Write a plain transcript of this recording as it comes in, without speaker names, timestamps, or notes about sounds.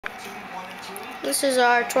This is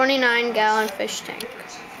our 29-gallon fish tank.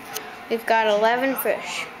 We've got 11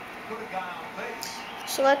 fish.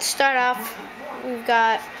 So let's start off. We've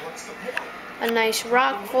got a nice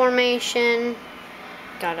rock formation.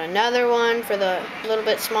 Got another one for the little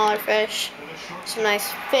bit smaller fish. Some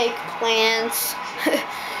nice fake plants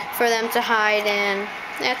for them to hide in.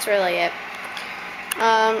 That's really it.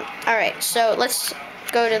 Alright, so let's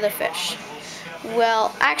go to the fish.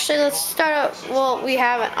 Well, actually, let's start out. Well, we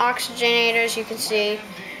have an oxygenator, as you can see.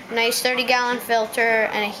 Nice 30-gallon filter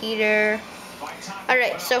and a heater.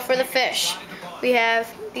 Alright, so for the fish, we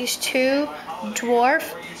have these two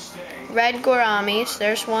dwarf red gouramis.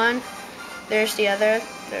 There's one. There's the other.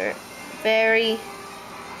 They're very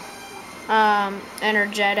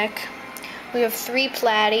energetic. We have 3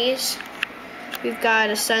 platys. We've got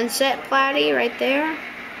a sunset platy right there.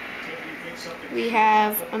 We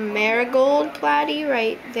have a marigold platy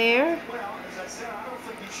right there.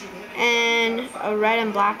 And a red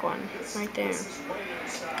and black one right there.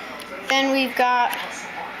 Then we've got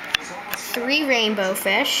 3 rainbow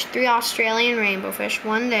fish, 3 Australian rainbow fish,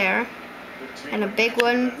 one there. And a big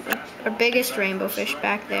one, our biggest rainbow fish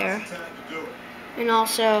back there. And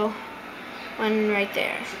also one right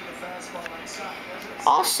there.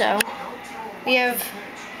 Also, we have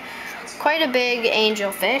quite a big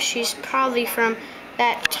angelfish. He's probably from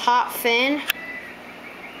that top fin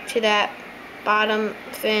to that bottom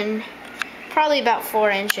fin, probably about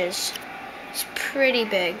 4 inches. It's pretty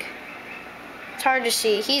big. It's hard to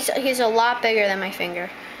see. He's a lot bigger than my finger.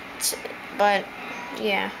 But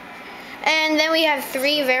yeah. And then we have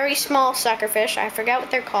 3 very small suckerfish. I forgot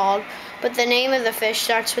what they're called, but the name of the fish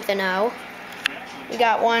starts with an O. We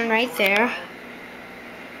got one right there.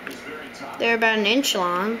 They're about 1 inch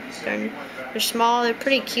long. They're small. They're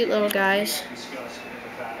pretty cute little guys.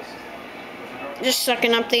 Just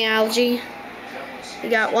sucking up the algae. We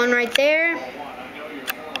got one right there.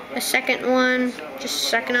 A second one just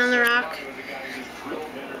sucking on the rock.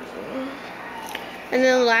 And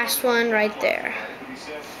then the last one right there.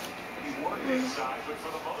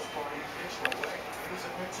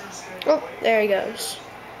 Oh, there he goes.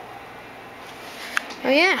 Oh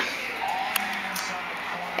yeah.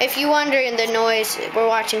 If you're wondering the noise, we're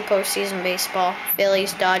watching postseason baseball.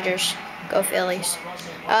 Phillies, Dodgers, go Phillies.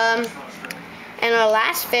 And our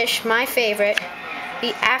last fish, my favorite,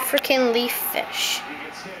 the African leaf fish.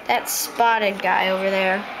 That spotted guy over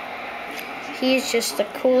there. He's just the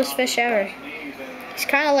coolest fish ever. He's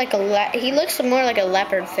kind of like he looks more like a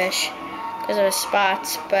leopard fish because of his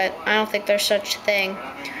spots, but I don't think there's such a thing.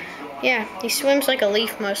 Yeah, he swims like a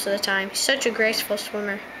leaf most of the time. He's such a graceful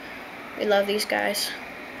swimmer. We love these guys.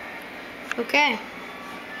 Okay,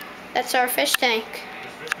 that's our fish tank.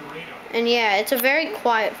 And yeah, it's a very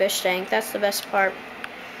quiet fish tank. That's the best part.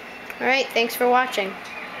 Alright, thanks for watching.